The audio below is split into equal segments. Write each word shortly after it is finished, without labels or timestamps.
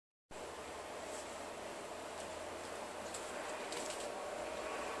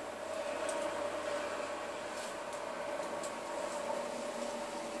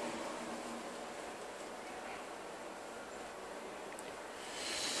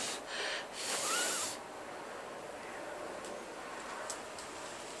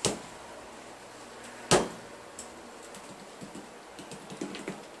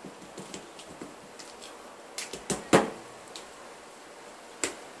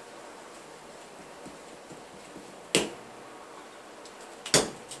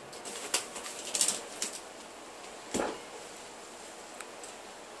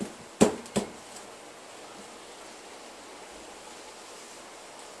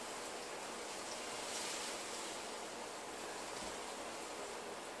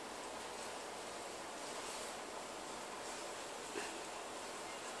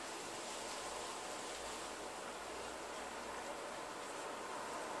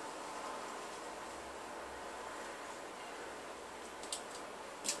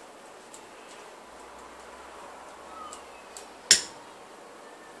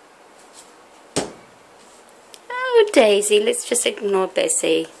Daisy, let's just ignore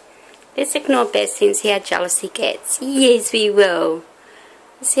Bessie. Let's ignore Bessie and see how jealous he gets. Yes, we will.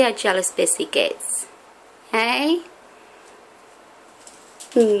 Let's see how jealous Bessie gets. Hey?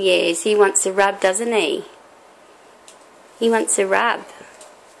 Yes, he wants a rub, doesn't he? He wants a rub.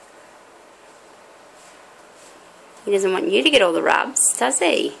 He doesn't want you to get all the rubs, does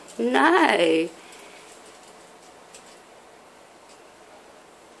he? No.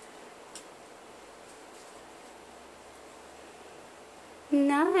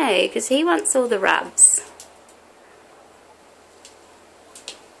 No, because he wants all the rubs.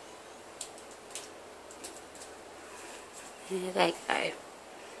 There they go.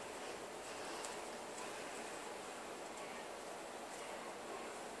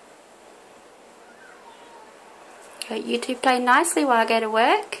 You two play nicely while I go to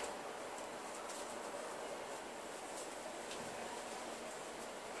work.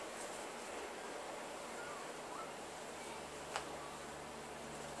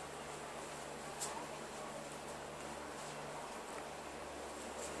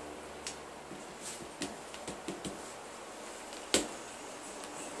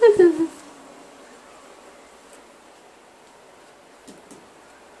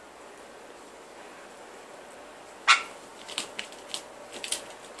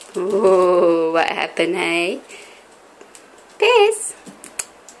 Oh, what happened, hey? Bess?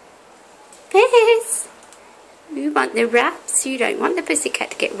 Bess? You want the rubs? You don't want the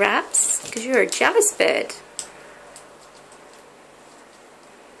pussycat to get rubs because you're a jealous bird.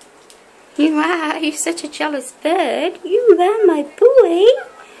 You are. You're such a jealous bird. You are my boy.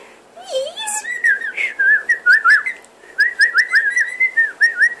 Yes.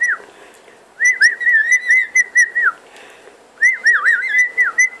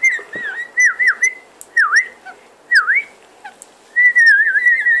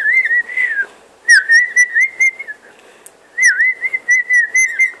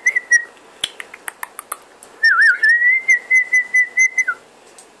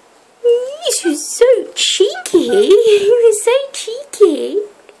 You're so cheeky. You're so cheeky.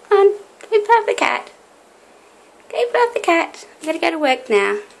 Come on, go play with the cat. Go play with the cat. I gotta go to work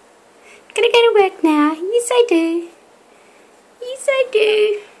now. Gotta go to work now. Yes, I do. Yes, I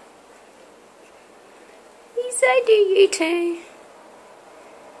do. Yes, I do. You too.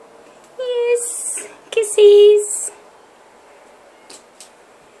 Yes. Kisses.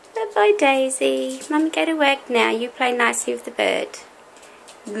 Bye-bye, Daisy. Mummy, go to work now. You play nicely with the bird.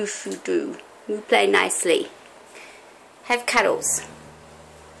 Yes, you do. You play nicely. Have cuddles.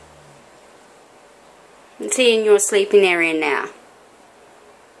 And see in your sleeping area now.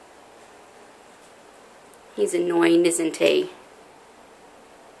 He's annoying, isn't he?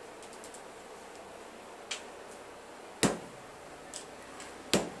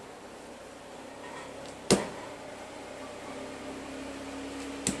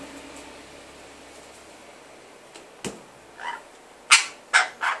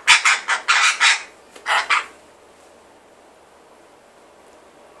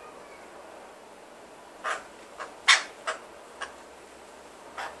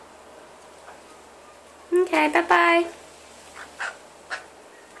 Okay, bye-bye.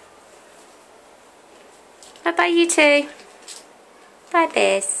 Bye-bye, you two. Bye,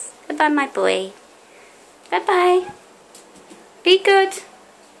 Bess. Bye-bye, my boy. Bye-bye. Be good.